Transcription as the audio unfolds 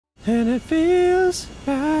And it feels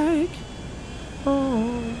like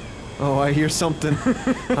oh, I hear something.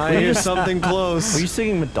 I hear something close. Were you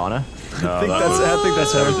singing Madonna? I think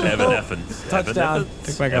that's That was Evanescence. Touchdown.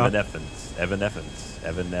 Take back off. Evanescence.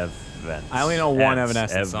 I only know one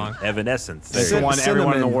Evanescence song. Evanescence. That's the one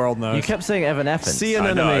everyone in the world knows. You kept saying Evanescence. See an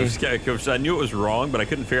I know. enemy. I knew it was wrong, but I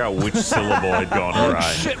couldn't figure out which syllable had gone awry.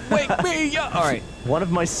 Shit, wake me up! All right. One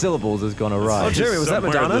of my syllables has gone awry. Oh, Jerry, was that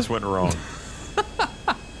Somewhere Madonna? This went wrong.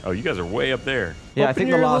 Oh, you guys are way up there. Yeah, I Open think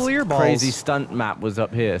the your last little ear balls. crazy stunt map was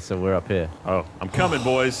up here, so we're up here. Oh, I'm coming,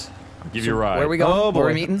 boys. I'll give you a ride. Where are we going? Oh, Where are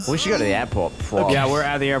we boy. meeting? We should go to the airport. Probably. Yeah, we're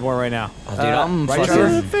at the airport right now. Dude, I'm right, fucking...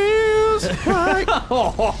 And it feels like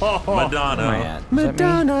Madonna.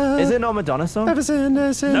 Madonna. Is it not a Madonna song?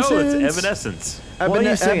 Evanescence. No, it's Evanescence. What are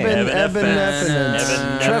you singing?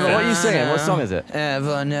 Evanescence. Trevor, what are you singing? What song is it?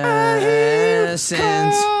 Evanescence.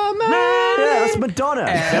 Yeah, that's Madonna.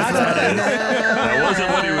 That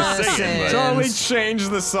wasn't what he was singing, but... Totally changed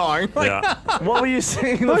the song. Yeah. What were you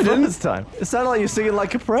singing the first time? It sounded like you were singing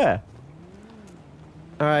like a prayer.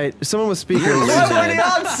 All right, someone with speakers. What was the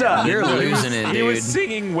answer? You're losing it, He was dude.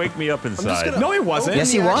 singing Wake Me Up Inside. No, he wasn't.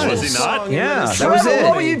 Yes, he was. Was he not? Yeah, that was Trevor, it.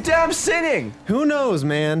 what were you damn singing? Who knows,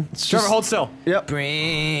 man? It's Trevor, just- hold still. Yep.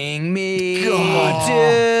 Bring me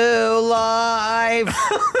to life.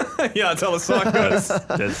 Yeah, that's how the song goes.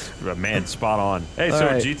 That's man, spot on. Hey, so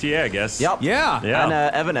right. GTA, I guess. Yep. Yeah. Yeah. And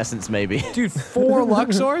Evanescence, maybe. Dude, 4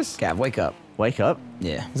 Luxors? Gav, wake up. Wake up.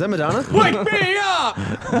 Yeah. Is that Madonna? Wake me up!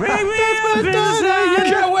 Wake me up! You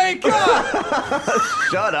can't wake up!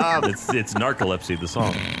 Shut up. It's narcolepsy, the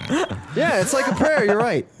song. Yeah, it's like a prayer. You're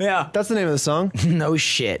right. Yeah. That's the name of the song. No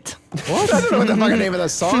shit. What? I don't know what the fucking name of the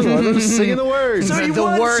song was. I'm just singing the words. So you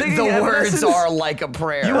weren't singing the words Evanescence? are like a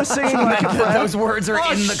prayer. You were singing like a prayer. Those words are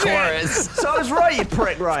in the shit. chorus. So I was right, you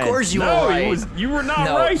prick, Ryan. Of course you were No, right. you were not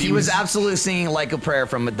No, right. he was absolutely singing like a prayer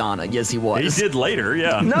from Madonna. Yes, he was. He did later,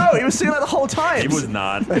 yeah. No, he was singing that the whole time. He was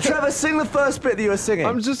not. Trevor, sing the first bit that you were singing.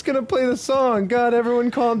 I'm just gonna play the song. God, everyone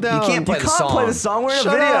calm down. You can't play you the can't song. play the song. We're in a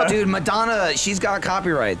Shut video. up. Dude, Madonna, she's got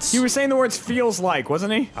copyrights. You were saying the words feels like,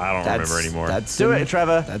 wasn't he? I don't remember anymore. That's Do in, it,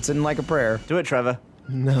 Trevor. That's in like a prayer. Do it, Trevor.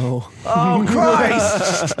 No. Oh,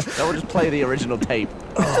 Christ! That will just play the original tape.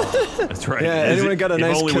 That's right. Yeah, anyone got a If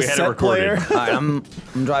nice only we had it cassette recorded. player? All right, I'm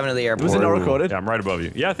driving to the airport. Was it not recorded? Yeah, I'm right above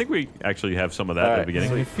you. Yeah, I think we actually have some of that at the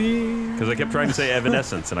beginning. Because I kept trying to say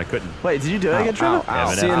Evanescence and I couldn't. Wait, did you do it again, Trevor?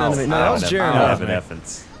 See an enemy. No, that was Jeremy.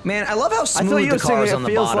 Evanescence. Man, I love how I thought smooth you the were singing cars it on the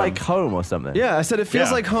feels bottom. like home or something. Yeah, I said it feels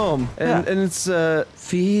Yeah. like home, and it's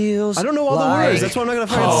Feels. I don't know all the like words. That's why I'm not gonna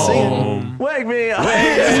fucking sing it. Wake me up!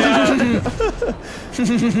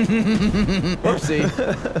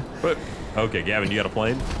 Whoopsie. But, okay, Gavin, you got a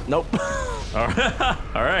plane? Nope. All right.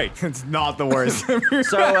 All right. It's not the worst. So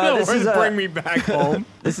this Words is a bring me back home.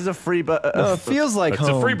 this is a free but No, it feels like It's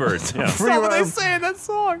home. a free bird. Yeah. That's not what they say in that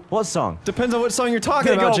song. what song? Depends on what song you're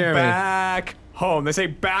talking They about, go Jeremy. back home. They say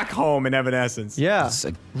back home in Evanescence. Yeah, It's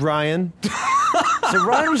like- Ryan. So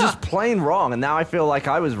Ryan was just plain wrong, and now I feel like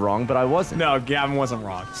I was wrong, but I wasn't. No, Gavin wasn't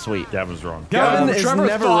wrong. Sweet. Gavin's wrong. Gavin is Trevor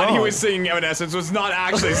never thought he wrong. was singing Evanescence, was not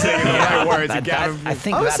actually singing the right words. and Gavin, I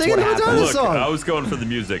think I was that's singing what Madonna happened. Look, song. I was going for the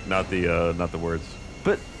music, not the words.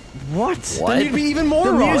 But what? What? Then you'd be even more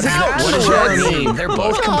The wrong. music What and does the that words. mean? They're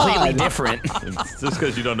both completely different. It's just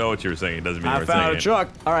because you don't know what you were saying doesn't mean I you were found saying a truck.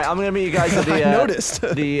 All right, I'm gonna meet you guys at the I noticed.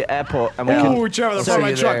 the airport, and we Ooh, can. Trevor, the So front of my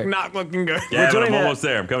you're truck there. not looking good. Gavin, doing I'm it. almost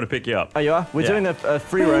there. I'm coming to pick you up. Oh, you are? We're Yeah. doing a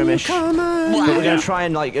free roamish, but we're Yeah. gonna try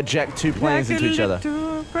and like eject 2 planes into each other.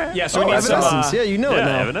 Yeah, so Oh, we need some. Evanescence. Yeah, you know it yeah,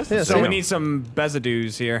 now. Evanescence. Yeah, So Yeah. we need some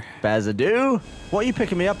Bezadoos here. Bazadoo. What are you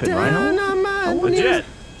picking me up in, Ryan? Legit.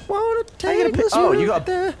 Oh, you got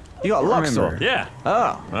a Luxor. Yeah.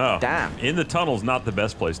 Oh. Oh. Damn. In the tunnel's not the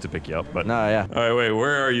best place to pick you up, but. No, yeah. All right, wait.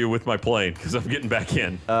 Where are you with my plane? Because I'm getting back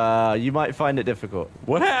in. You might find it difficult.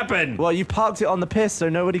 What happened? Well, you parked it on the piss, so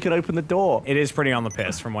nobody could open the door. It is pretty on the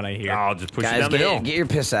piss, from what I hear. I'll just push you Guys, down the hill. get your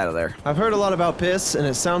piss out of there. I've heard a lot about piss, and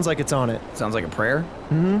it sounds like it's on it. Sounds like a prayer.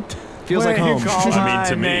 Feels like home. Call I mean, my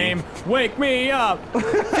to me. name. Wake me up.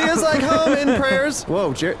 Feels like home in prayers.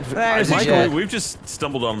 Whoa, There's a Michael, jet. we've just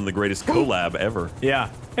stumbled on the greatest collab ever. Yeah.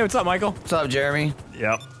 Hey, what's up, Michael? What's up, Jeremy?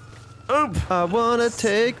 Yep. I wanna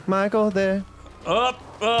take Michael there. Up.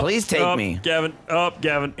 Please take up, me. Gavin. Up,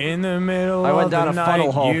 Gavin. In the middle I went of down the a night,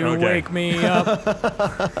 funnel hole. you Okay. wake me up.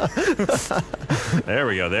 There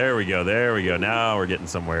we go. There we go. There we go. Now we're getting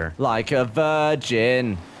somewhere. Like a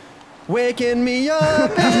virgin. Waking me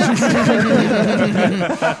up.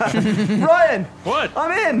 Ryan, What?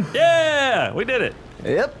 I'm in. Yeah, we did it.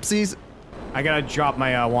 Yep, sees. I gotta drop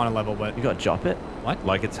my wanted level, but You gotta drop it. What?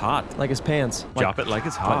 Like it's hot. Like his pants. Drop it like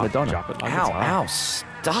it's hot. Madonna. Drop it like Ow, it's hot. ow,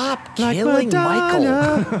 stop Like killing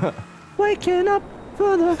Madonna. Michael. Waking up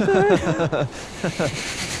for the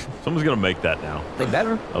Someone's gonna make that now. They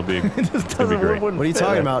better. That'll be, that'll be great. What are you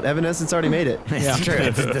talking about? Evanescence already made it. It's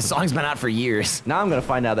true. The song's been out for years. Now I'm gonna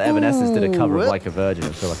find out that Evanescence did a cover of Ooh. Like a Virgin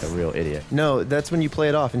and feel like a real idiot. No, that's when you play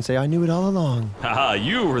it off and say, I knew it all along. Haha,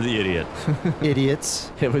 you were the idiot.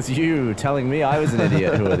 Idiots. It was you telling me I was an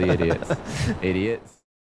idiot. Who are the idiots? Idiots.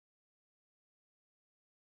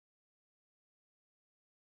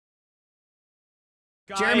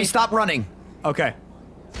 Jeremy, stop running. Okay.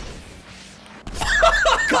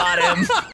 Got him.